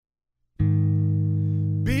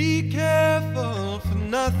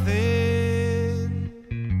nothing.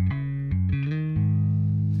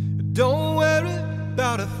 Don't worry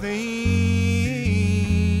about a thing.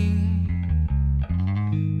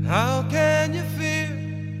 How can you fear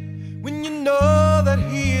when you know that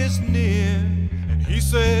He is near? And He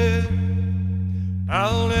said,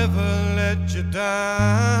 I'll never let you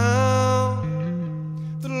down.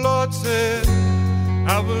 The Lord said,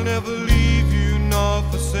 I will never leave you nor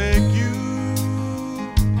forsake you.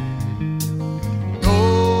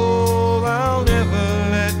 No, I'll never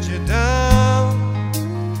let you down.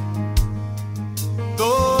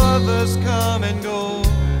 Though others come and go,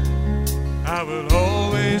 I will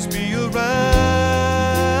always be around.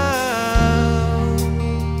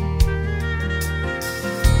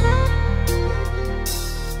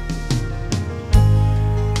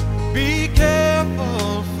 Be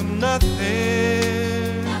careful for nothing.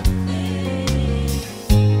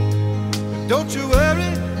 Don't you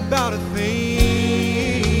worry about a thing.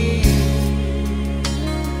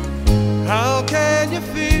 How can you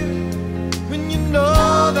feel when you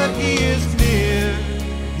know that He is near?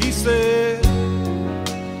 He said,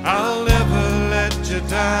 I'll never let you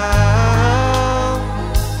down.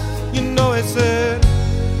 You know He said,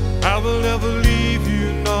 I will never leave you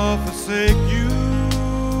nor forsake you.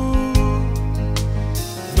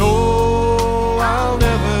 No, I'll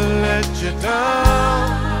never let you down.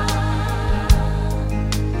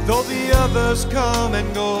 Though the others come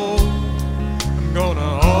and go, I'm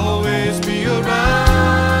gonna always be around.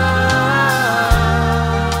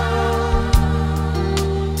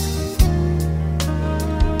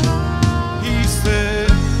 He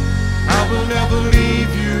said, I will never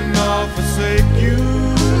leave you nor forsake you.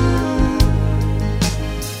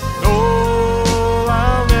 No,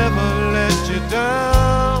 I'll never let you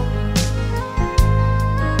down.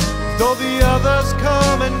 Though the others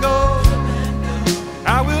come and go,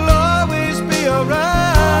 I will always be around.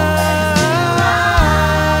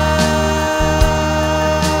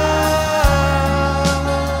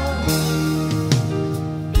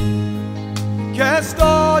 Cast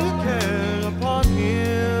all your care upon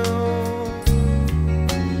Him.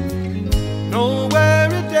 No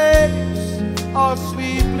weary days or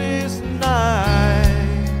sleepless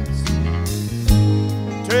nights.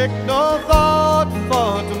 Take no thought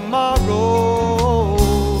for tomorrow.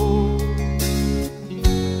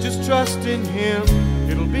 Just trust in Him,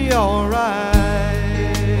 it'll be alright.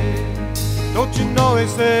 Don't you know He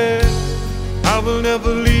said, I will never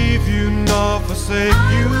leave you nor forsake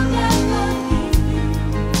you.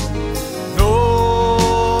 No,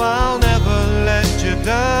 I'll never let you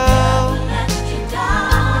down.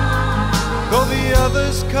 Though the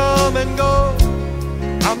others come and go,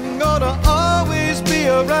 I'm gonna always be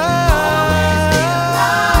around.